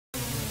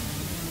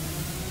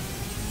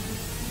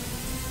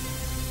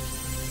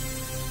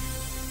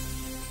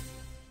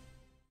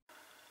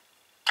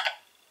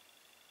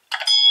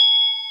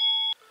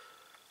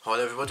Hi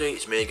everybody,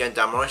 it's me again,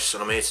 Dan Rice,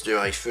 and I'm here to do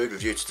a food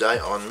review today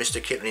on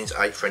Mr Kipling's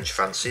 8 French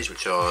Fancies,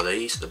 which are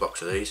these, the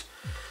box of these.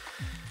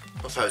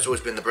 My favourite's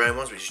always been the brown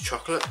ones, which is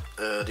chocolate.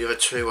 The other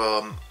two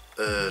are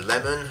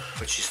lemon,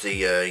 which is the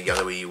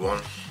yellowy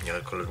one,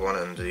 yellow coloured one,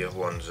 and the other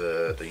one's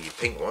the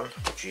pink one,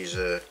 which is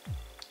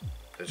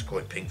let's call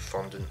it pink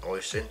fondant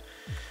icing.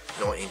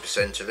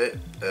 19% of it,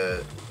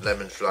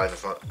 lemon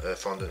flavour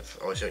fondant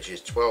icing, which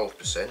is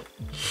 12%.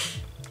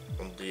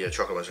 And the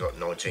chocolate one's got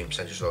 19%,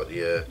 just like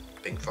the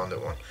pink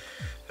fondant one.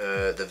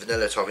 The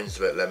vanilla toppings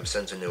about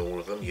 11% in all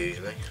of them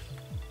usually.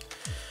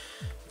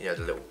 Yeah,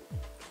 the little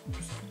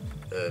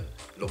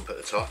lump at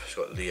the top, it's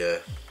got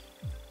the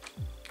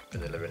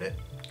vanilla in it,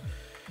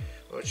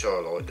 which I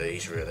like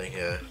these really.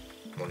 Yeah,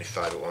 one of my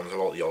favourite ones. I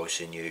like the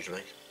icing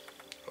usually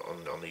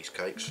on these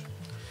cakes.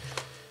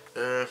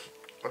 I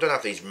don't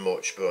have these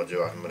much, but I do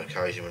have them on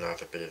occasion when I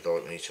have a bit of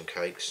like when I eat some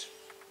cakes.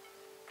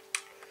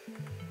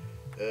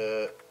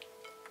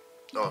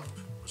 I'm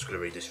just going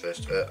to read this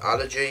first.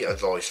 Allergy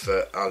advice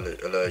for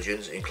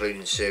allergens,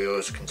 including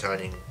cereals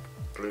containing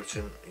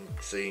gluten.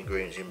 The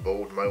ingredients in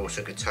bold may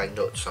also contain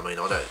nuts. I mean,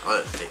 I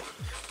don't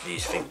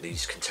think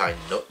these contain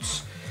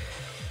nuts,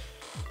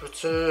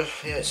 but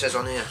yeah, it says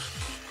on here.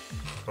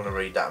 I'm going to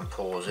read that and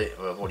pause it.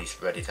 Well, I've already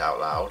read it out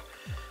loud,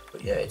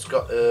 but yeah, it's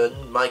got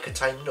may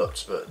contain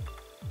nuts, but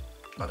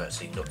I don't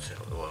see nuts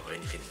or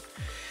anything.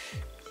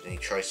 Any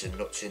trace of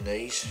nuts in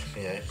these?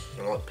 You know,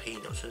 they're like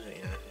peanuts, isn't it?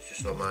 You know, it's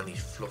just like mainly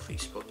fluffy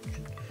sponge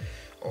and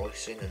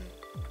icing and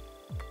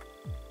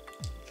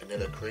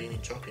vanilla cream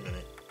and topping on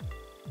it.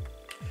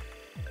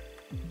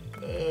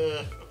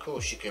 Of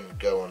course, you can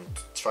go on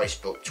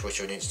Facebook,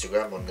 Twitter, and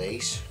Instagram on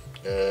these.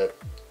 Don't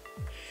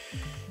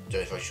know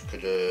if I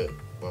could,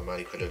 well,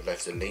 maybe could have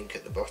left a link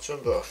at the bottom,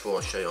 but I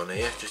thought I'd show you on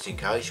here just in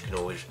case. You can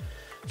always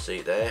see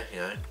it there. You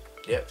know,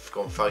 yep,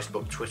 go on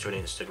Facebook, Twitter,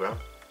 and Instagram.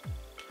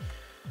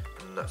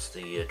 And that's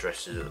the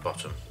addresses at the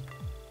bottom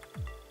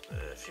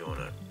if you want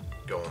to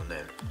go on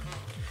them.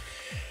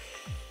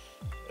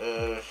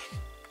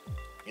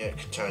 Yeah, it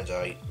contains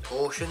 8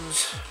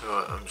 portions.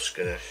 Right, I'm just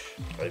going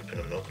to open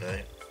them up now.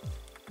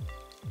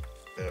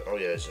 Oh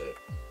yeah, there's a...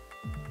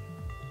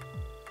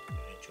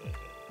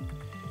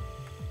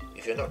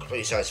 If you're not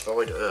completely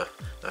satisfied,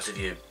 that's if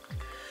you...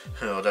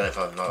 I don't know if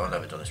I've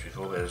never done this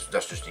before, but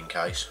that's just in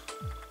case.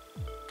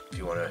 If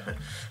you want to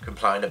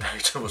complain about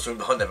it or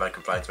something, I never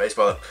complained about it.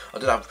 But I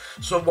did have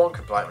one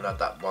complaint when I had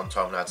that one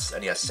time when I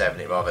only had 7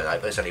 in it rather than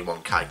 8, but it's only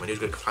one cake. When he was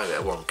going to complain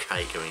about one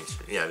cake, I mean,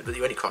 you know, but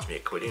it only cost me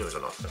 £1, it was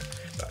an offer.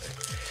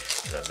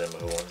 But them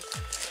other ones.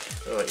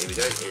 Alright, here we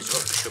go. Here's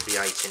one. There should be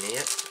 8 in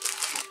here.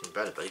 It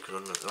better be,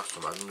 because last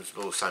time I had them, it was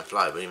all the same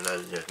flavour, even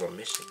though there's one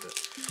missing. But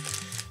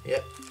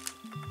yeah.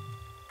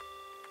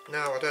 No,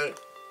 I don't.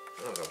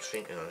 I was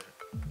thinking,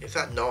 if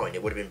that 9,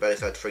 it would have been better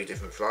if I had 3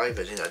 different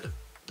flavours, you know.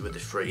 With the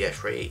 3, yeah,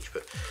 3 each,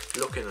 but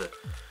looking at,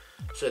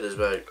 so there's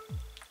about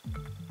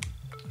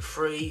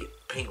 3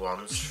 pink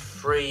ones,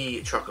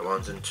 3 chocolate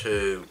ones, and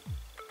 2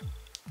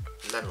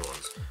 lemon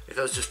ones. If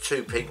there was just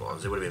 2 pink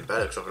ones, it would have been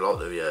better, because I like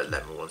the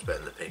lemon ones better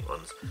than the pink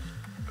ones.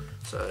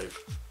 So,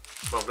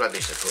 well, I'm glad at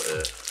least I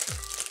put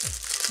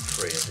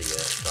 3 of the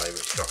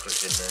favourite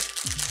chocolates in there.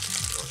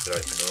 I could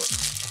open up.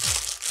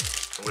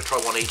 I'm going to try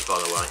one each, by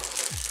the way.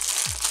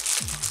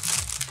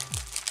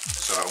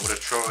 So I'm going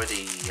to try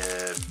the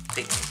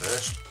pink one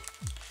first.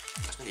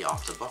 That's nearly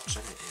half the box,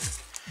 isn't it? Yeah.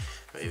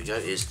 Right, here we go,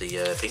 here's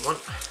the pink one.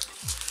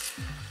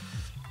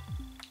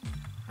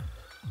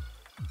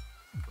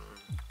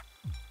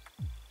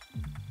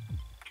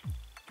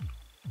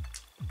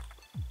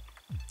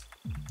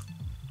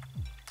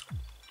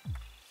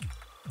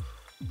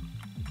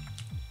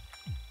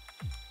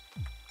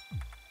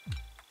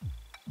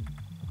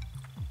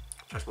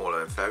 Tastes more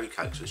like fairy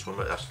cakes, this one,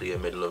 but that's the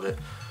middle of it.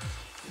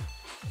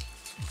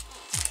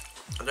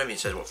 I don't even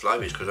say what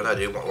flavour it is, because I know I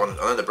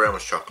know the brown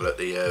one's chocolate,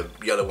 the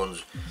yellow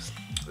one's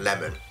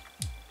lemon.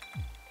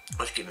 I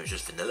was thinking it was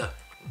just vanilla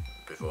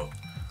before.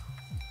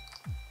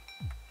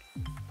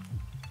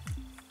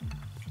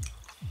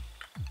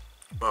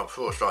 Well,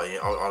 before starting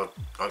it, I'll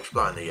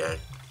explain the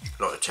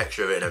like the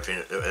texture of it and everything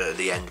at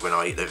the end when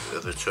I eat the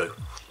 2.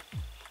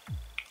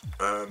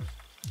 We'll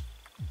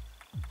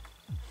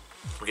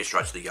get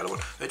straight to the yellow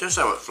one. It doesn't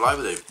say what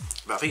flavour though,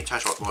 but I think it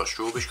tastes like more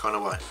strawberry kind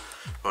of way,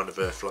 kind of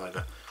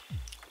flavour.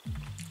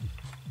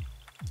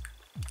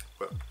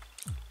 But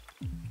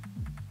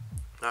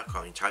I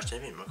can't even taste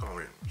anything. I can't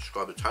even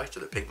describe the taste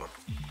of the pink one.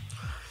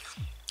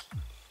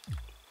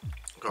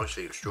 I can't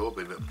see the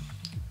strawberry, but it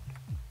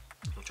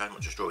doesn't taste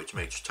much of strawberry to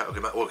me. Just all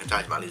it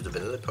contains mainly is the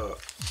vanilla part.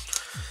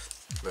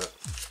 But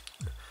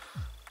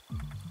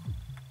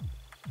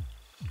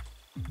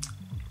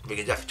you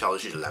can definitely tell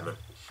this is lemon.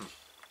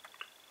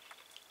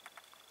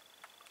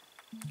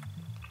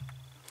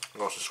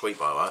 Nice and sweet,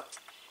 by the way.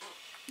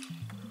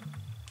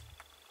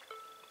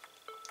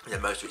 Yeah,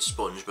 most of it's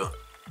sponge, but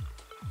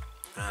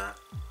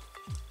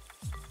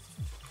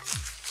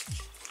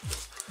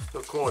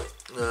quite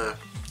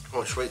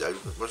sweet though.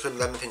 Most of the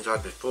lemon things I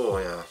had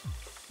before, yeah,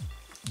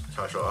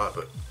 tastes like that,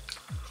 but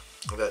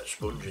I've got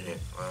sponge in it.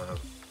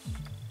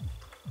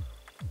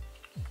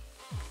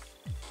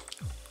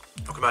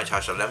 I may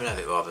taste the lemon of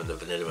it rather than the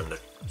vanilla and the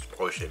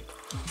spicing.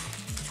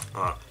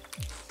 Alright.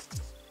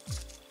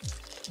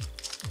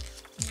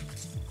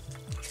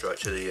 Straight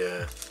to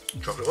the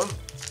chocolate one.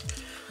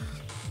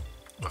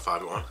 My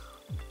favourite one.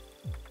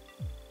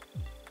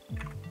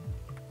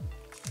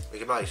 You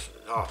can make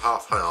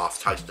half and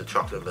half taste the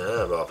chocolate and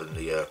vanilla rather than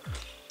the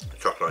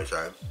chocolate on its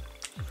own.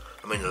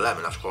 I mean the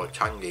lemon, that's quite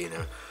tangy and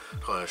a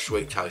kind of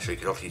sweet taste, so you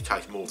can obviously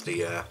taste more of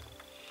the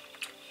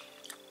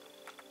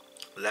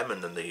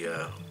lemon than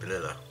the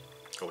vanilla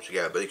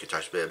altogether, but you can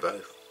taste a bit of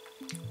both.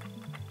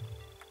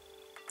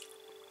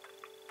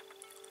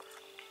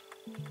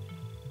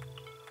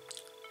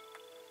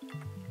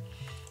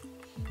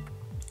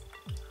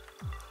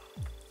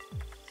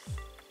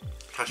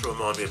 That's what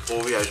reminds me of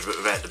Oreos, but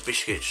without the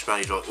biscuits,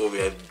 made like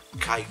Oreo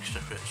cakes.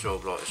 Sort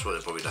of like, that's what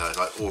they probably do,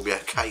 like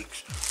Oreo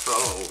cakes. But I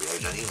like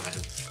Oreos anyway.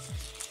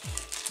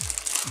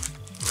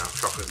 Now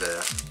chocolate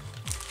there.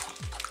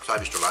 Save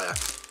this till later.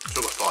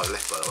 Still got 5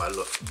 left by the way.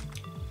 Look,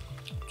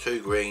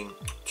 2 green.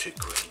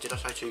 Did I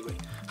say 2 green?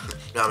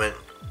 No, I meant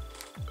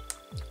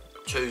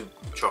 2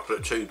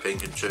 chocolate, 2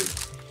 pink, and 2.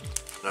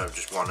 No,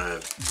 just 1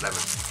 lemon.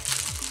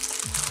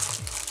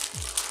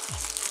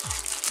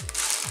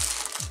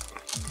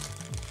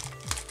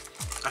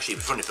 Actually,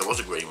 it'd be funny if there was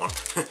a green one.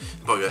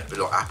 Probably a bit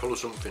like apple or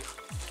something.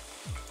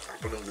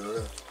 Apple and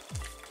vanilla.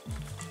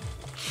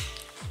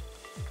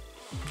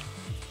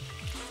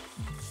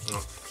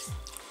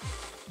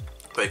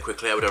 Very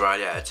quickly, I would have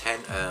rated out of 10.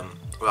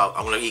 Well,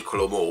 I'm going to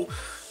equal them all,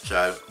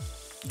 so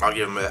I'll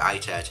give them an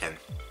 8 out of 10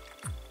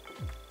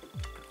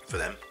 for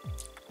them.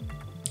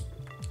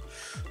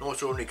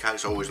 Nice ordinary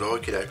cakes I always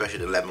like, you know, especially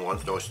the lemon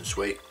ones, nice and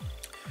sweet.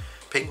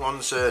 Pink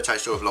ones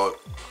taste sort of like,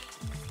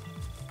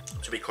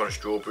 it's a bit kind of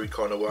strawberry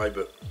kind of way,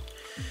 but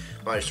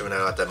I used to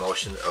have had them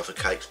icing off the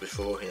cakes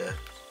before, you know.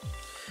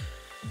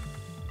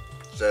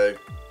 So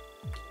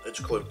it's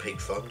called pink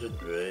fondant,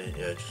 really, you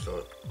know, just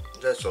like,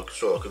 that's like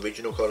sort of like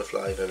original kind of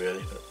flavour,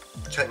 really.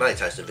 But it mainly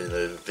tastes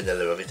the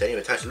vanilla of it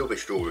anyway. It tastes a little bit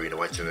strawberry in a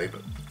way to me,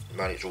 but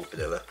mainly it's all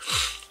vanilla,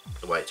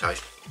 the way it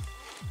tastes.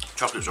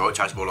 Chocolate's right, it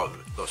tastes more like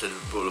I said,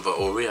 more like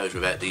Oreos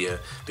without the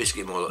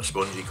biscuit, more like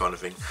spongy kind of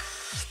thing.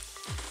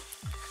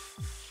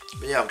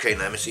 But yeah, I'm keen on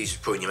them. It's easy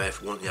to put in your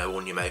mouth, you know,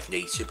 on your mouth and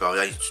eat it, but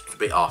it's a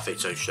bit half it,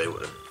 so show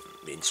what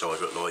the inside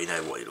look like, you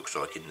know, what it looks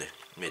like in the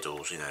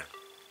middles, you know.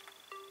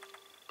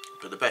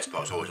 But the best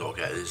part I always like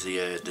it is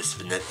the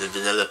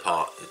vanilla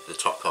part, the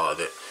top part of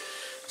it.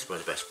 It's one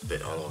of the best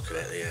bit I like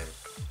about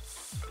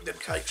them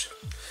cakes.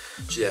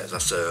 So yeah,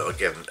 that's I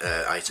give them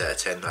 8 out of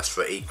 10. That's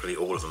for equally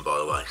all of them, by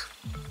the way.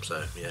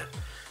 So yeah,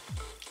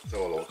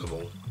 so I like them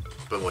all.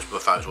 But my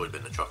favourite's always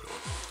been the chocolate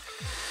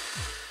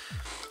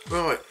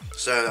one. Right,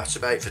 so that's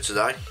about it for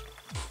today.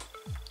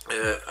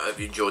 I hope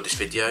you enjoyed this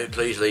video.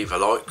 Please leave a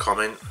like,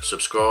 comment,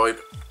 subscribe,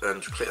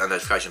 and click that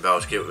notification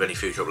bell to get with any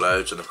future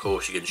uploads. And of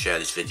course, you can share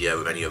this video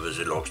with any others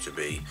who like to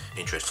be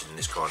interested in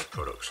this kind of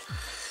products.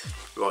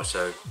 Right,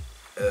 so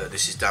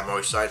this is Dan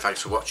Morris saying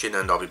thanks for watching,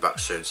 and I'll be back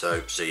soon.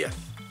 So see ya.